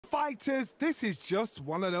fighters, this is just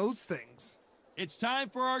one of those things. It's time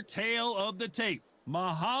for our tale of the tape.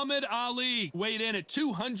 Muhammad Ali weighed in at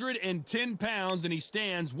 210 pounds, and he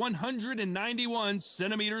stands 191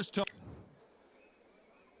 centimeters tall.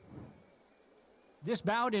 This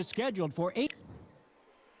bout is scheduled for 8.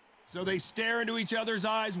 So they stare into each other's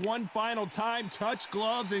eyes one final time, touch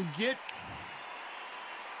gloves, and get...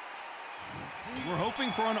 We're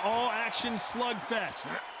hoping for an all-action slugfest.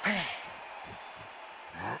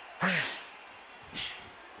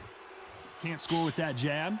 Can't score with that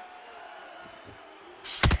jab.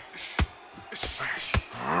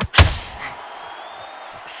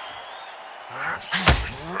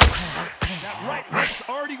 That right hook's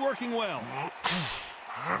already working well.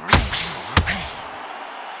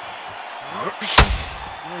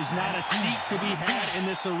 There's not a seat to be had in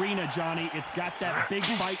this arena, Johnny. It's got that big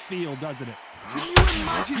fight feel, doesn't it? Can you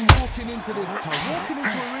imagine walking into this town, walking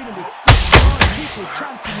into an arena with 600 people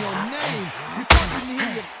chanting your name? You can't even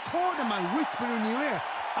hear your cornerman whispering in your ear.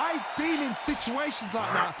 I've been in situations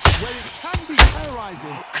like that where it can be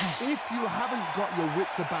terrorizing if you haven't got your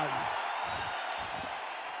wits about you.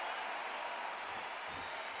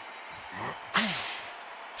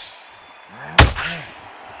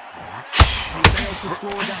 He fails to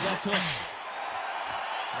score with that left hook.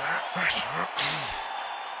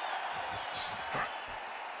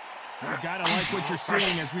 You gotta like what you're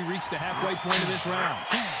seeing as we reach the halfway point of this round.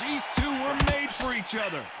 These two were made for each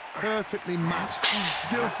other. Perfectly matched,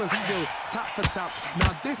 skill for skill, tap for tap.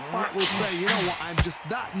 Now this fight will say, you know what, I'm just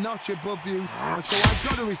that notch above you, and so I've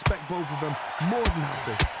got to respect both of them more than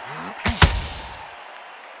happy.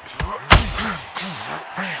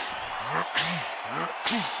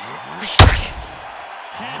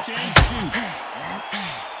 Catch and shoot.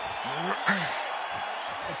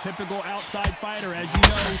 A typical outside fighter, as you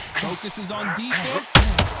know, focuses on defense,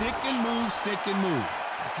 stick and move, stick and move.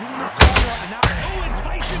 Oh, and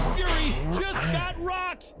Tyson Fury just got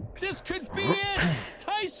rocked. This could be it.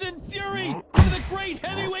 Tyson Fury, one of the great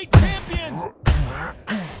heavyweight champions.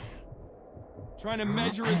 Trying to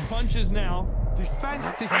measure his punches now.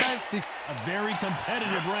 Defense. A very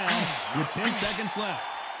competitive round with 10 seconds left.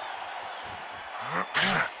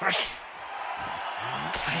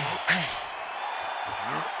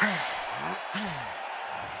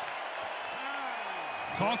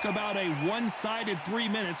 Talk about a one-sided 3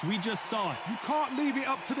 minutes. We just saw it. You can't leave it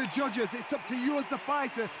up to the judges. It's up to you as the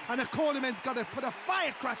fighter, and the cornerman's got to put a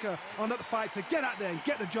firecracker on that fight to get out there and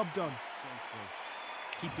get the job done.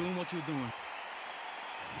 Keep doing what you're doing.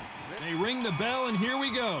 They ring the bell, and here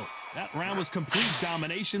we go. That round was complete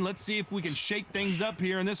domination. Let's see if we can shake things up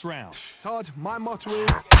here in this round. Todd, my motto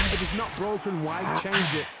is, if it's not broken, why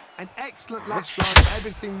change it? An excellent last round,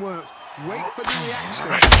 everything works. Wait for the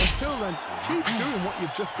reaction. Until then, keep doing what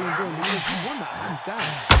you've just been doing because you won that hands down.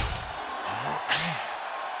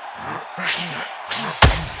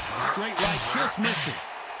 Straight right just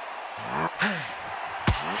misses.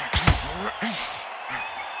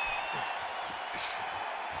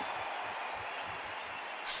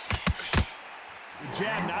 The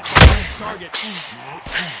jab not the best target.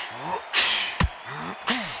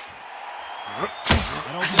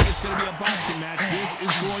 I don't think it's going to be a boxing match. This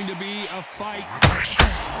is going to be a fight.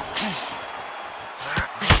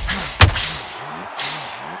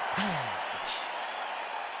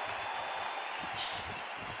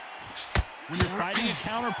 When you're fighting a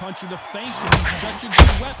counterpuncher, the feint can be such a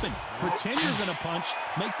good weapon. Pretend you're going to punch,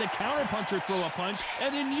 make the counterpuncher throw a punch,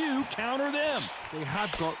 and then you counter them. They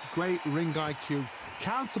have got great ring IQ.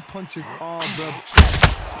 Counter punches are the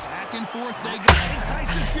back and forth they go. And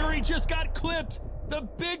Tyson Fury just got clipped. The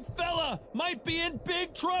big fella might be in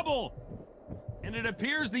big trouble. And it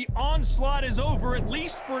appears the onslaught is over, at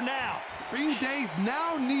least for now. Bean Days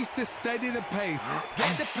now needs to steady the pace.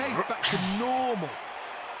 Get the pace back to normal.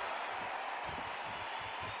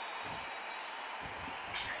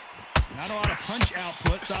 Not a lot of punch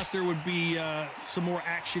output. Thought there would be some more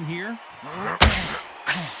action here.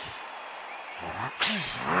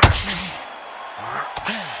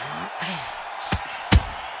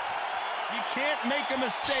 You can't make a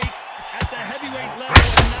mistake at the heavyweight level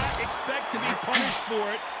and not expect to be punished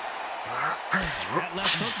for it. That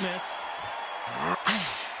left hook missed.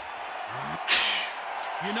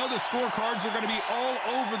 You know the scorecards are going to be all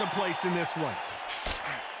over the place in this one.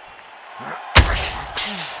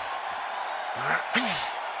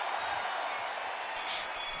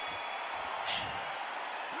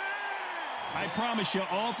 I promise you,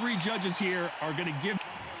 all three judges here are going to give.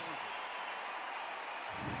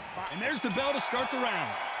 And there's the bell to start the round.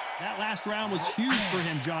 That last round was huge for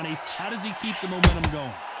him, Johnny. How does he keep the momentum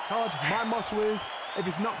going? Todd, my motto is, if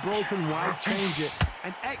it's not broken, why change it?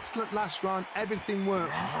 An excellent last round. Everything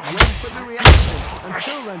works. Wait for the reaction.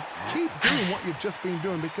 Until then, keep doing what you've just been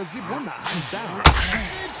doing because you've won that hands down.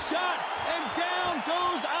 Big shot, and down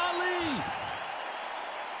goes Ali.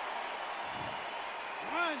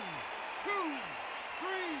 1, 2, 3,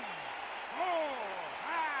 4,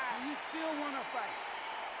 5. You still want to fight?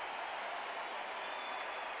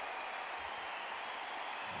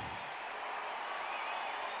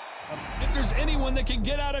 If there's anyone that can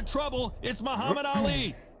get out of trouble, it's Muhammad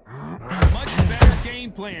Ali. Much better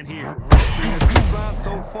game plan here. It's been a tough round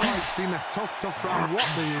so far. It's been a tough round. What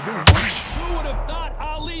do you do? Who would have thought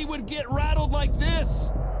Ali would get rattled like this?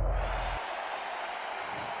 1,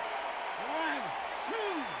 2,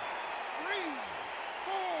 3,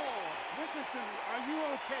 4. Listen to me. Are you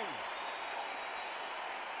okay?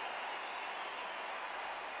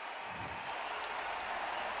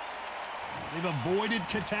 They've avoided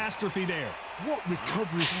catastrophe there. What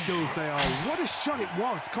recovery skills they are. What a shot it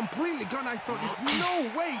was. Completely gone. I thought there's no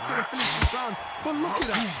way to finish this round. But look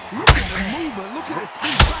at that. Look at the movement. Look at the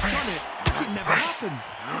speed back on it. It never happened.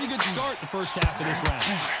 Pretty good start the first half of this round.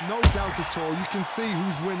 No doubt at all. You can see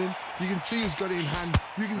who's winning. You can see who's got it in hand.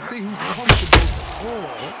 You can see who's comfortable.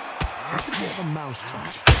 Or it's a bit of a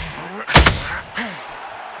mousetrap.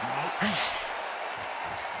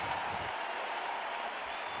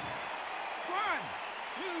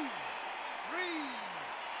 2, 3,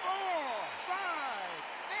 4, 5,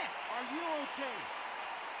 6. Are you okay?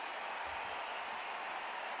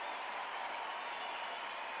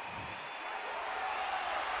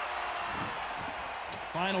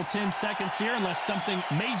 Final 10 seconds here, unless something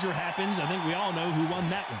major happens. I think we all know who won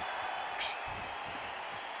that one.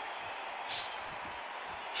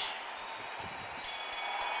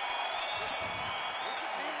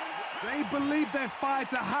 They believe their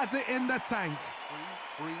fighter has it in the tank.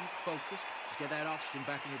 Breathe, focus. Just get that oxygen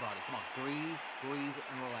back in your body. Come on, breathe,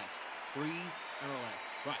 and relax. Breathe and relax.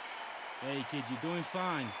 Right. Hey, kid, you're doing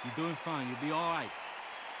fine. You're doing fine. You'll be all right.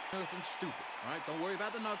 Nothing stupid, all right? Don't worry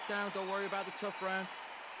about the knockdown. Don't worry about the tough round.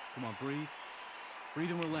 Come on, breathe.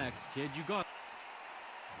 Breathe and relax, kid. You got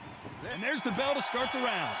it. And there's the bell to start the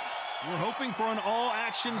round. We're hoping for an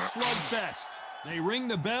all-action slugfest. They ring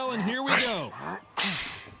the bell, and here we go.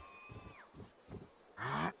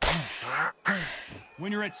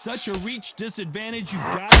 When you're at such a reach disadvantage, you've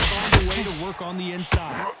got to find a way to work on the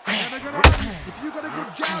inside. Never gonna happen. If you've got a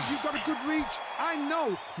good jab, you've got a good reach. I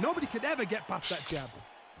know nobody could ever get past that jab.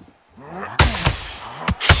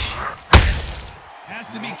 Has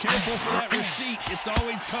to be careful for that receipt. It's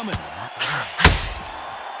always coming.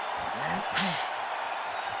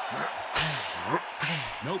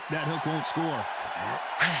 Nope, that hook won't score.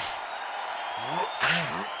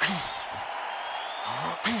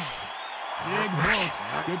 Big hook.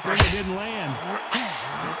 Good thing it didn't land.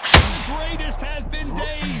 The greatest has been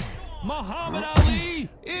dazed. Muhammad Ali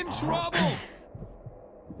in trouble.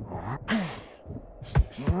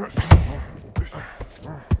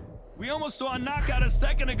 We almost saw a knockout a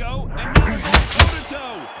second ago, and now they're going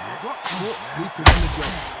toe-to-toe. Got caught sleeping in the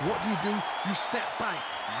job. What do? You step back,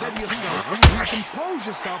 steady yourself, you compose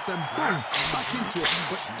yourself, then boom, back into it.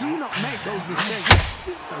 But do not make those mistakes.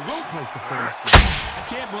 This is the wrong place to fall asleep. I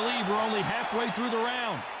can't believe we're only halfway through the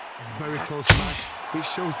round. Very close match. It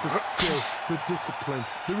shows the skill, the discipline,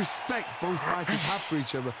 the respect both fighters have for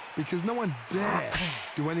each other because no one dare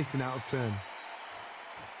do anything out of turn.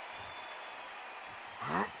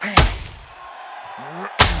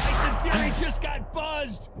 Tyson Fury just got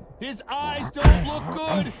buzzed. His eyes don't look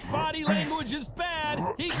good. Body language is bad.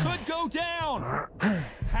 He could go down.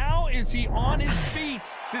 How is he on his feet?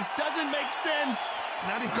 This doesn't make sense.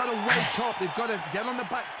 Now they've got to wake up. They've got to get on the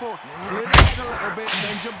back foot, clear the head a little bit,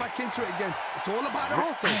 then jump back into it again. It's all about the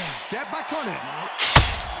hustle. Get back on it.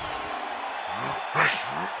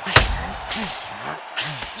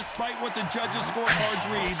 Despite what the judges' scorecards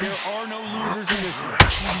read, there are no losers in this one.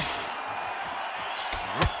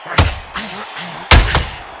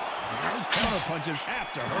 Those counter punches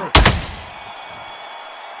have to hurt.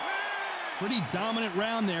 Pretty dominant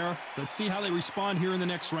round there. Let's see how they respond here in the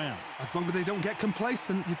next round. As long as they don't get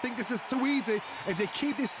complacent, you think this is too easy. If they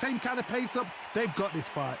keep this same kind of pace up, they've got this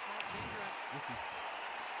fight.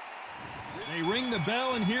 They ring the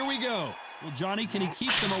bell, and here we go. Well, Johnny, can he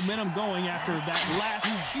keep the momentum going after that last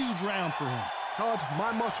huge round for him? Todd,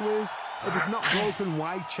 my motto is, if it's not broken,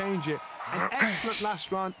 why change it? An excellent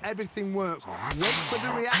last round, everything works. Wait for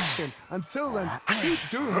the reaction. Until then, keep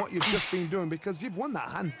doing what you've just been doing because you've won that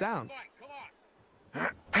hands down.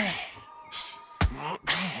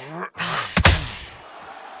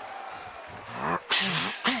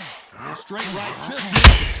 Straight right just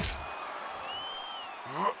misses.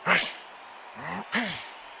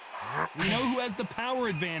 We know who has the power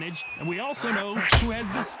advantage, and we also know who has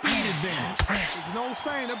the speed advantage. There's an old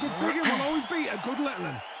saying, a good big one will always beat a good little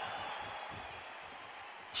one.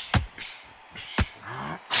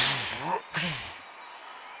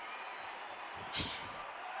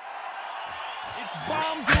 It's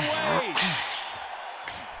bombs away.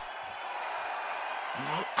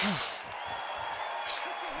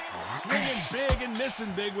 Swinging big and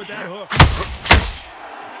missing big with that hook.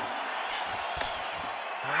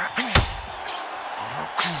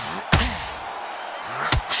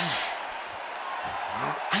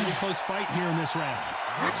 Pretty close fight here in this round.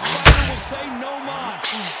 Which fighter will say no mas?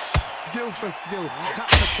 Skill for skill, tap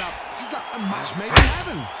for tap. She's like a match made in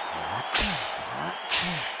heaven.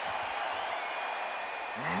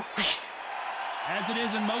 As it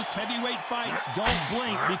is in most heavyweight fights, don't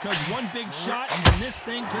blink because one big shot and this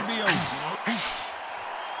thing could be over.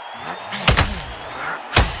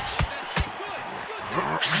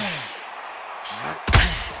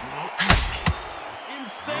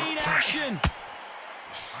 Insane action!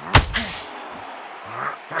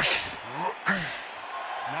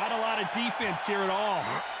 Not a lot of defense here at all.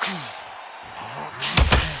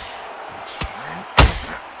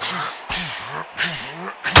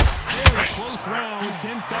 Very close round with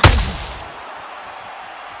 10 seconds.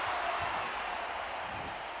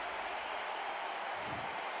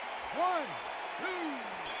 One, two,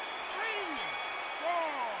 three, 4,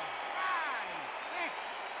 5, 6,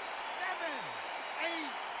 7, 8,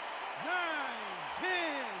 9, 10.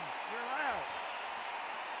 You're out.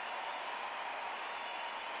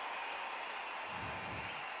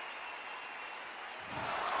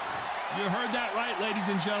 You heard that right, ladies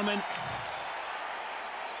and gentlemen.